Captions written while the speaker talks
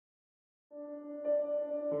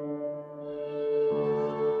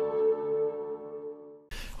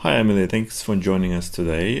Hi, Emily. Thanks for joining us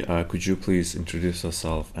today. Could you please introduce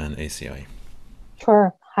yourself and ACI?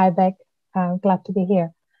 Sure. Hi, Beck. Glad to be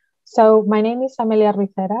here. So my name is Amelia Ruiz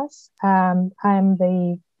Heras. I'm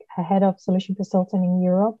the head of solution consulting in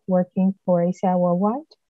Europe, working for ACI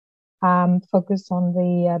Worldwide. Focused on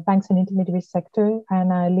the banks and intermediary sector,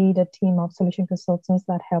 and I lead a team of solution consultants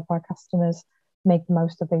that help our customers make the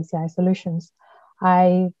most of ACI solutions.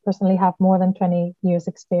 I personally have more than 20 years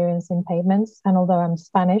experience in payments, and although I'm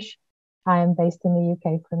Spanish, I am based in the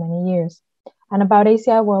UK for many years. And about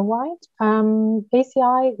ACI Worldwide,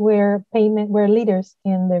 ACI, we're leaders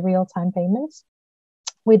in the real-time payments.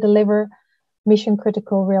 We deliver mission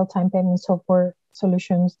critical real-time payment software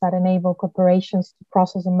solutions that enable corporations to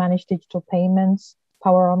process and manage digital payments,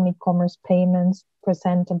 power omni-commerce payments,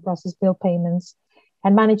 present and process bill payments,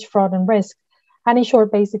 and manage fraud and risk. And in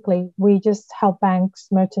short, basically, we just help banks,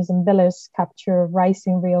 merchants, and billers capture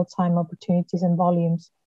rising real-time opportunities and volumes,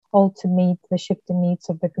 all to meet the shifting needs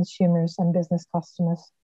of the consumers and business customers.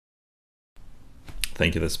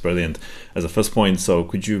 Thank you. That's brilliant. As a first point, so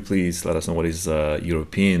could you please let us know what is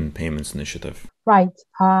European Payments Initiative? Right.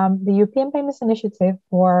 The European Payments Initiative,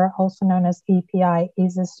 or also known as EPI,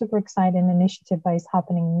 is a super exciting initiative that is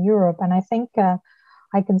happening in Europe. And I think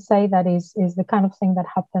I can say that is the kind of thing that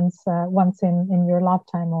happens once in your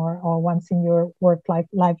lifetime or once in your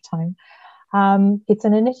lifetime. It's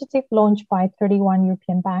an initiative launched by 31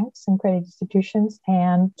 European banks and credit institutions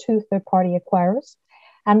and two third-party acquirers.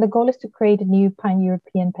 And the goal is to create a new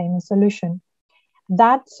pan-European payment solution.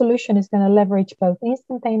 That solution is going to leverage both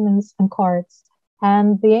instant payments and cards.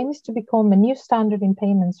 And the aim is to become a new standard in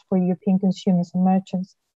payments for European consumers and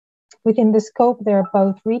merchants. Within the scope, there are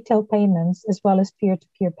both retail payments as well as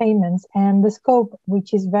peer-to-peer payments. And the scope,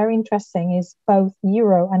 which is very interesting, is both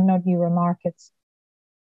euro and not euro markets.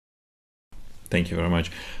 Thank you very much.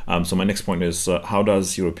 So my next point is, how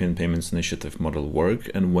does European Payments Initiative model work,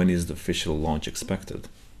 and when is the official launch expected?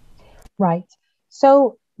 Right.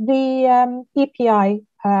 So the EPI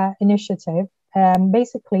initiative,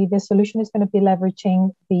 basically the solution is going to be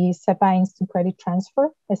leveraging the SEPA Instant Credit Transfer,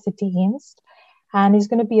 SCT Inst, and is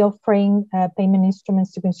going to be offering payment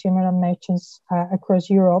instruments to consumer and merchants across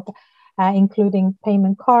Europe, including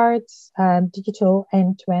payment cards, digital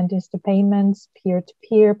end-to-end instant payments,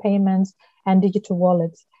 peer-to-peer payments, and digital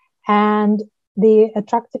wallets. And the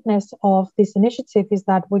attractiveness of this initiative is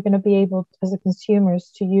that we're going to be able, as a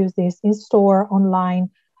consumers, to use this in store, online,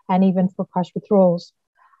 and even for cash withdrawals.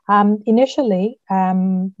 Initially,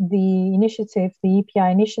 the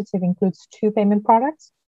EPI initiative includes two payment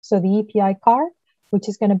products. So the EPI card, which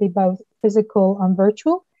is going to be both physical and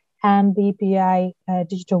virtual, and the EPI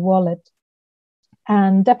digital wallet.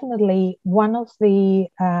 And definitely one of the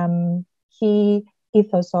key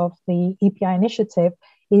ethos of the EPI initiative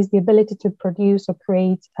is the ability to produce or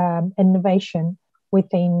create innovation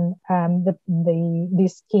within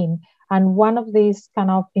this scheme. And one of these kind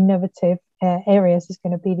of innovative areas is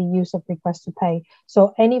going to be the use of request to pay.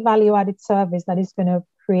 So any value-added service that is going to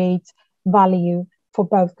create value for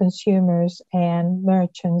both consumers and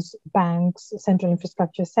merchants, banks, central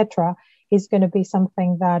infrastructure, etc., is going to be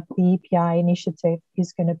something that the EPI initiative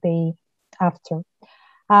is going to be after.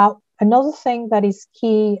 Another thing that is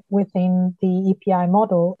key within the EPI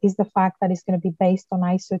model is the fact that it's going to be based on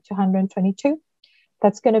ISO 222.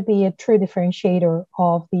 That's going to be a true differentiator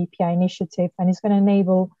of the EPI initiative, and it's going to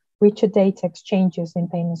enable richer data exchanges in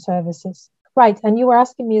payment services. Right, and you were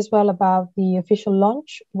asking me as well about the official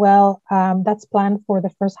launch. Well, that's planned for the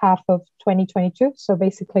first half of 2022, so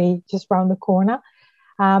basically just round the corner,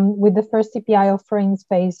 with the first EPI offerings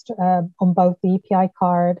based on both the EPI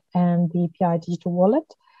card and the EPI digital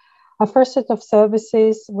wallet. A first set of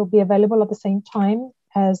services will be available at the same time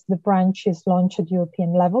as the branch is launched at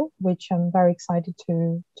European level, which I'm very excited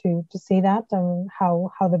to see that and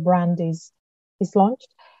how the brand is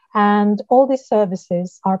launched. And all these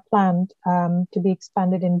services are planned to be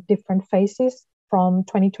expanded in different phases from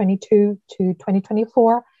 2022 to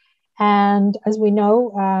 2024. And as we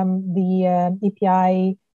know, the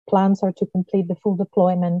EPI plans are to complete the full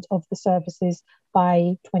deployment of the services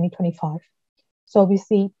by 2025. So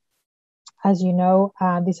obviously, as you know,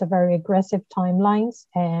 these are very aggressive timelines,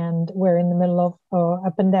 and we're in the middle of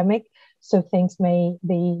a pandemic, so things may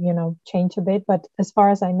be, change a bit. But as far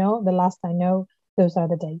as I know, the last I know, those are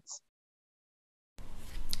the dates.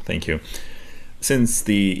 Thank you. Since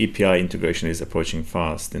the EPI integration is approaching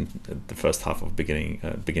fast in the first half of beginning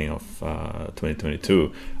of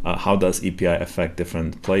 2022, how does EPI affect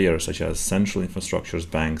different players such as central infrastructures,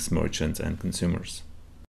 banks, merchants, and consumers?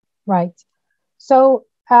 Right. So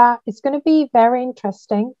It's going to be very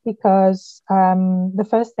interesting because the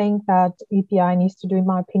first thing that EPI needs to do, in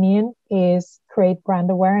my opinion, is create brand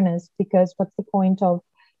awareness. Because what's the point of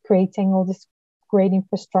creating all these great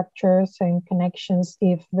infrastructures and connections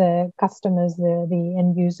if the customers, the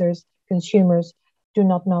end users, consumers do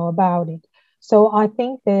not know about it? So I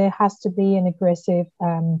think there has to be an aggressive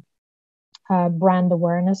brand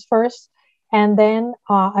awareness first. And then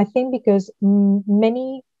I think because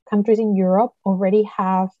many countries in Europe already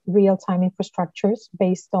have real-time infrastructures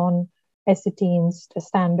based on SCT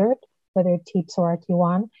standard, whether TIPS or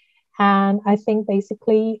RT1. And I think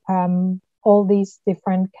basically all these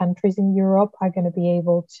different countries in Europe are going to be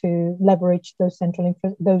able to leverage those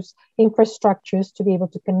those infrastructures to be able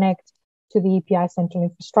to connect to the EPI central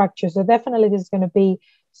infrastructure. So definitely there's going to be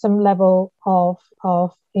some level of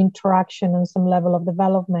interaction and some level of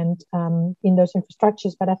development in those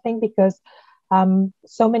infrastructures. But I think because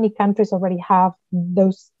so many countries already have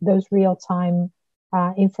those real-time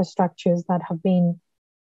infrastructures that have been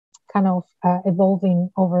kind of evolving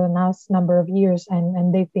over the last number of years,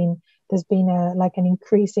 and there's been like an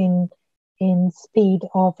increase in speed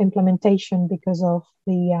of implementation because of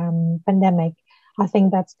the pandemic. I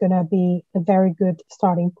think that's going to be a very good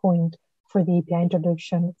starting point for the EPI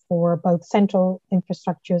introduction for both central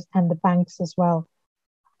infrastructures and the banks as well.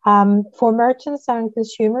 For merchants and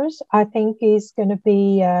consumers, I think is going to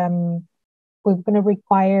be we're going to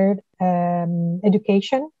require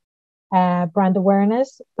education, brand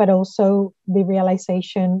awareness, but also the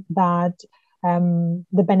realization that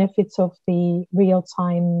the benefits of the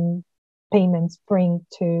real-time payments bring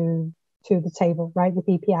to the table, right, with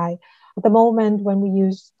EPI. At the moment, when we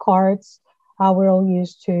use cards, we're all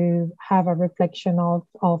used to have a reflection of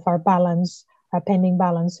our balance, pending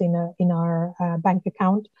balance in our bank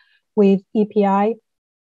account. With EPI,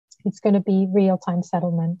 it's going to be real-time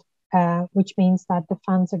settlement, which means that the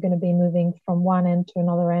funds are going to be moving from one end to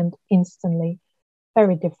another end instantly.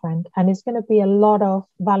 Very different. And it's going to be a lot of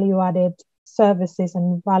value-added services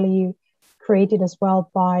and value created as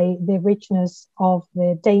well by the richness of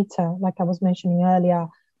the data, like I was mentioning earlier,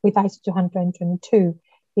 with ISO 20022.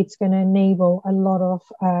 It's going to enable a lot of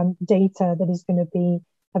data that is going to be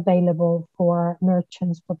available for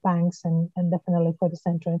merchants, for banks, and definitely for the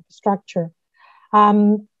central infrastructure.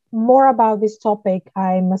 More about this topic,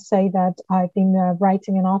 I must say that I've been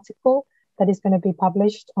writing an article that is going to be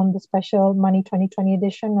published on the special Money 2020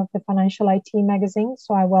 edition of the Financial IT magazine.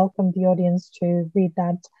 So I welcome the audience to read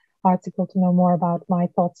that article to know more about my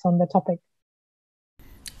thoughts on the topic.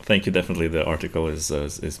 Thank you. Definitely, the article is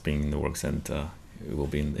being in the works, and it will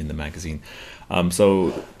be in the magazine.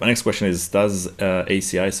 So my next question is, does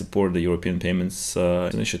ACI support the European Payments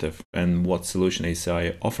Initiative, and what solution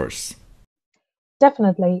ACI offers?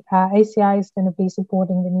 Definitely. ACI is going to be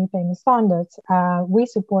supporting the new payment standards. We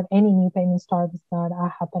support any new payment standards that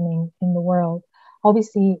are happening in the world.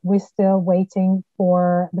 Obviously, we're still waiting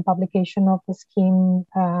for the publication of the scheme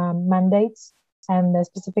mandates and the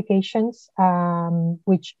specifications,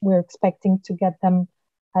 which we're expecting to get them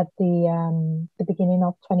at the beginning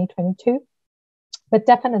of 2022. But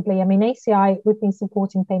definitely, I mean, ACI, we've been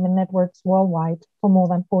supporting payment networks worldwide for more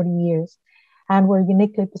than 40 years. And we're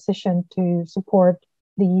uniquely positioned to support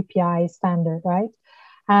the EPI standard, right?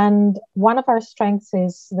 And one of our strengths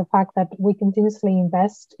is the fact that we continuously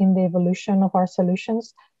invest in the evolution of our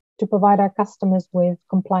solutions to provide our customers with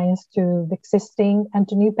compliance to the existing and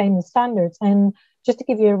to new payment standards. And just to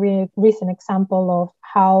give you a recent example of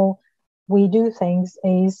how we do things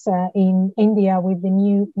is in India with the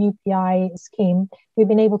new UPI scheme, we've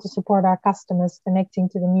been able to support our customers connecting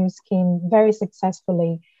to the new scheme very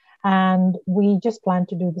successfully. And we just plan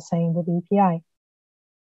to do the same with EPI.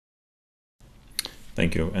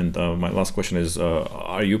 Thank you. And my last question is,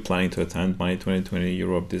 are you planning to attend Money 2020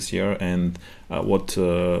 Europe this year? And what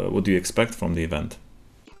do you expect from the event?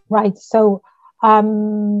 Right. So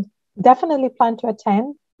definitely plan to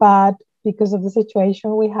attend, but because of the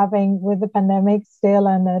situation we're having with the pandemic still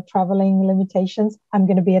and traveling limitations, I'm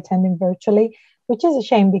going to be attending virtually, which is a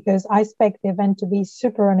shame because I expect the event to be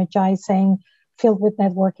super energizing, filled with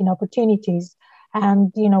networking opportunities.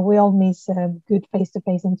 And, you know, we all miss good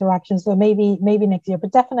face-to-face interactions. So maybe next year,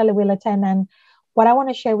 but definitely we'll attend. And what I want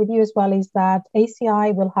to share with you as well is that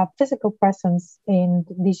ACI will have physical presence in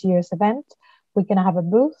this year's event. We're going to have a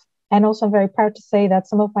booth. And also I'm very proud to say that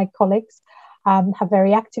some of my colleagues have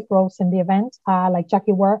very active roles in the event, like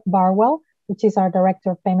Jackie Barwell, which is our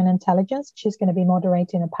Director of Payment Intelligence. She's going to be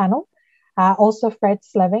moderating a panel. Also Fred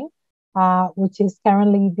Sleving, which is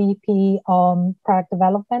currently VP on product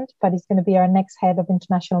development, but is going to be our next head of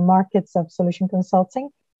international markets of solution consulting.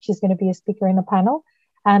 She's going to be a speaker in a panel.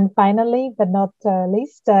 And finally, but not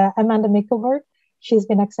least, Amanda Mickelberg. She's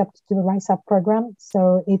been accepted to the Rise Up program.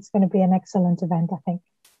 So it's going to be an excellent event, I think.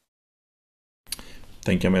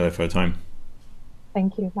 Thank you, Amelia, for your time.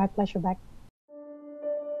 Thank you. My pleasure. Back.